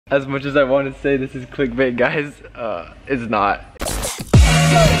As much as I want to say this is clickbait, guys, it's not.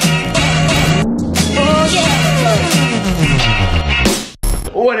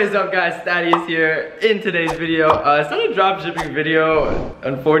 What is up, guys? Thaddy is here in today's video. It's not a drop shipping video,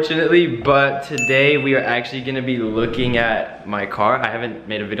 unfortunately, but today we are actually gonna be looking at my car. I haven't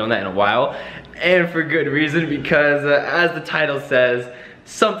made a video on that in a while, and for good reason, because as the title says,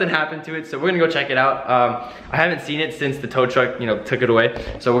 something happened to it, so we're gonna go check it out. I haven't seen it since the tow truck, took it away.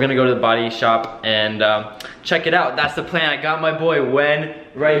 So we're gonna go to the body shop and check it out. That's the plan. I got my boy Wen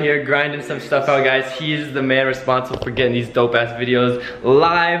right here grinding some stuff out, guys. He's the man responsible for getting these dope ass videos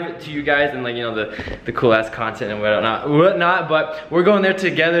live to you guys, and the cool ass content and whatnot. But we're going there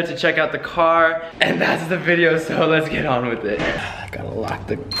together to check out the car, and that's the video. So let's get on with it. I gotta lock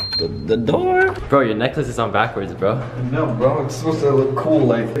the door. Bro, your necklace is on backwards, bro. No, bro, it's supposed to look cool,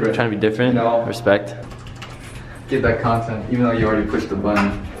 like. You're trying to be different. No. Respect. Get that content, even though you already pushed the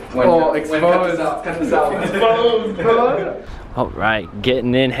button. Exposed. Cut this out. Exposed, bro. All right,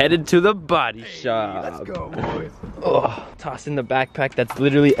 getting in, headed to the body shop. Let's go, boys. Oh, tossing the backpack that's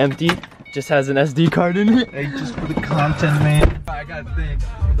literally empty. Just has an SD card in it. Hey, just for the content, man. I got things.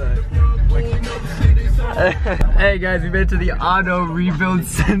 Hey guys, we made it to the auto rebuild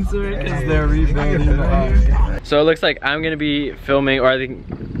sensor because they're rebuilding the auto. So it looks like I'm gonna be filming, or I think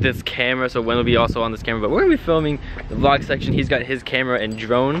this camera, so Wen will be also on this camera, but we're gonna be filming the vlog section. He's got his camera and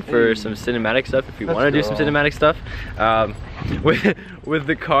drone for some cinematic stuff if you want to do some cinematic stuff. With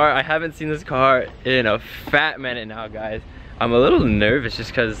the car, I haven't seen this car in a fat minute now, guys. I'm a little nervous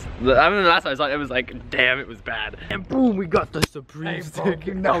just because, the last time I saw it, it was like, damn, it was bad. And boom, we got the Supreme stick.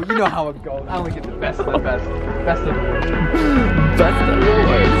 You know how it goes. I only get the best of the best. Best of the worst. Best of the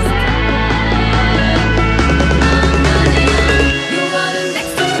worst.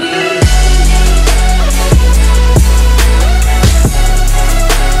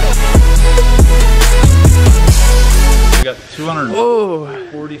 We got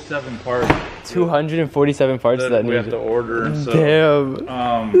 247 parts. 247 parts that we have to order. So,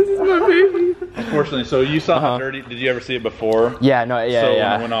 damn. This is my baby. Unfortunately, so you saw how dirty. Did you ever see it before? Yeah, no, yeah, so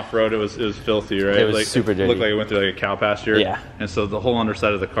yeah. when it went off road, it was filthy, right? It was super dirty. It looked like it went through like a cow pasture. Yeah. And so the whole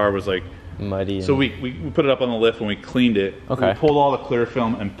underside of the car was like muddy. So we put it up on the lift and we cleaned it. Okay. We pulled all the clear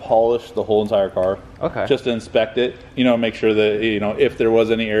film and polished the whole entire car. Okay. Just to inspect it, make sure that if there was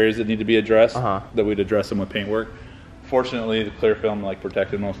any areas that need to be addressed, that we'd address them with paintwork. Fortunately, the clear film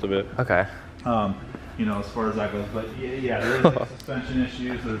protected most of it. Okay. As far as that goes, but yeah, there's suspension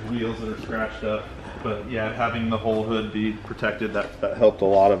issues. There's wheels that are scratched up, but yeah, having the whole hood be protected that helped a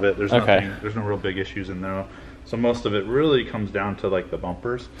lot of it. There's there's no real big issues in there. So most of it really comes down to like the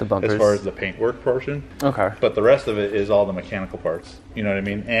bumpers. The bumpers. As far as the paintwork portion. Okay. But the rest of it is all the mechanical parts. You know what I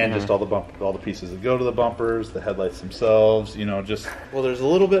mean? And just all the pieces that go to the bumpers, the headlights themselves. Well, there's a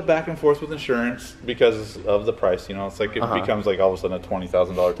little bit back and forth with insurance because of the price. It's like it becomes like all of a sudden a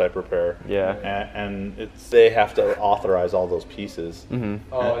 $20,000 type repair. Yeah. And they have to authorize all those pieces.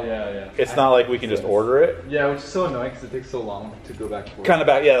 Oh yeah. It's not like we can just order it. Yeah, which is so annoying because it takes so long to go back and forth. Kind of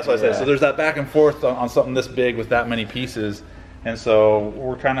back, yeah. That's what I said. So there's that back and forth on something this big with that many pieces, and so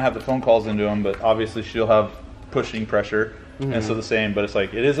we're kind of have the phone calls into them, but obviously she'll have pushing pressure, and so the same. But it's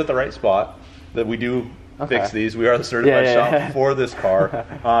like it is at the right spot that we do fix these. We are the certified shop for this car.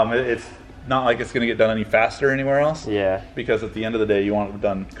 It's not like it's going to get done any faster anywhere else. Yeah. Because at the end of the day, you want it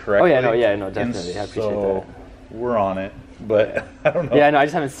done correctly. Oh yeah, no, definitely. I appreciate that. We're on it. But I don't know. Yeah, no, I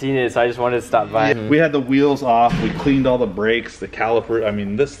just haven't seen it, so I just wanted to stop by. We had the wheels off. We cleaned all the brakes, the caliper. I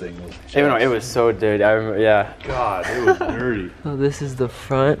mean, this thing was just... It was so dirty. I remember, yeah. God, it was dirty. So this is the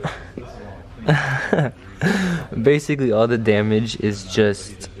front. Basically, all the damage is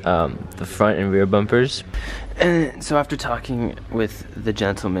just the front and rear bumpers. And so after talking with the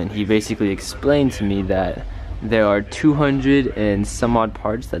gentleman, he basically explained to me that there are 200 and some odd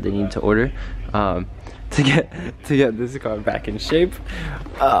parts that they need to order. To get this car back in shape.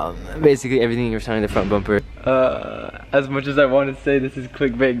 Basically everything surrounding the front bumper. As much as I want to say this is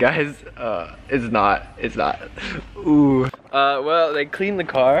clickbait, guys, it's not. Ooh. Well, they cleaned the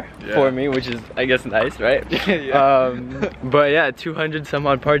car for me, which is, I guess, nice, right? But yeah, 200 some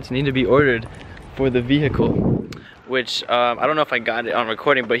odd parts need to be ordered for the vehicle. Which, I don't know if I got it on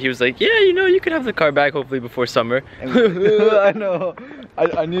recording, but he was like, yeah, you could have the car back hopefully before summer. I know.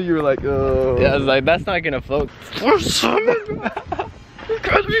 I knew you were like, oh. Yeah, I was like, that's not gonna float for summer.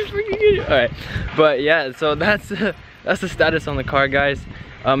 Alright, but yeah, so that's the status on the car, guys.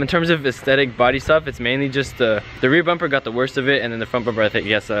 In terms of aesthetic body stuff, it's mainly just the rear bumper got the worst of it, and then the front bumper, I think,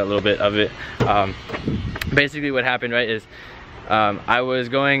 yes, a little bit of it. Basically what happened, right, is I was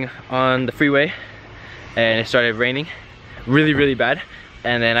going on the freeway and it started raining really bad,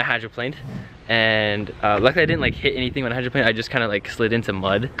 and then I hydroplaned. And luckily I didn't like hit anything when I hydroplaned. I just kind of like slid into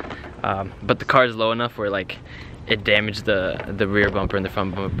mud. But the car is low enough where like it damaged the rear bumper and the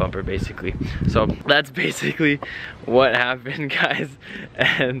front bumper basically. So that's basically what happened, guys.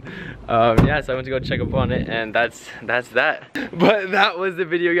 And yeah, so I went to go check up on it, and that's that. But that was the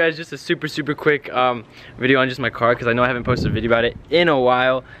video, guys. Just a super quick video on just my car, because I know I haven't posted a video about it in a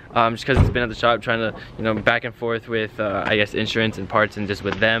while, just because it's been at the shop trying to, you know, back and forth with I guess insurance and parts and just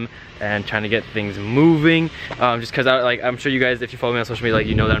with them, and trying to get things moving. Just because I'm sure you guys, if you follow me on social media, like,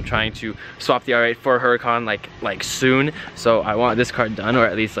 you know that I'm trying to swap the R8 for a Huracan like soon. So I want this car done, or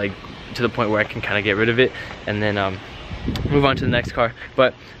at least like to the point where I can kind of get rid of it and then move on to the next car.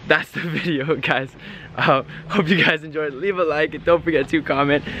 But that's the video, guys. Hope you guys enjoyed. Leave a like and don't forget to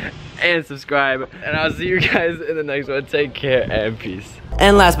comment and subscribe, and I'll see you guys in the next one. Take care and peace.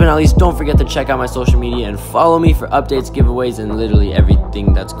 And last but not least, don't forget to check out my social media and follow me for updates, giveaways, and literally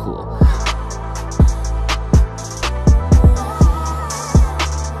everything that's cool.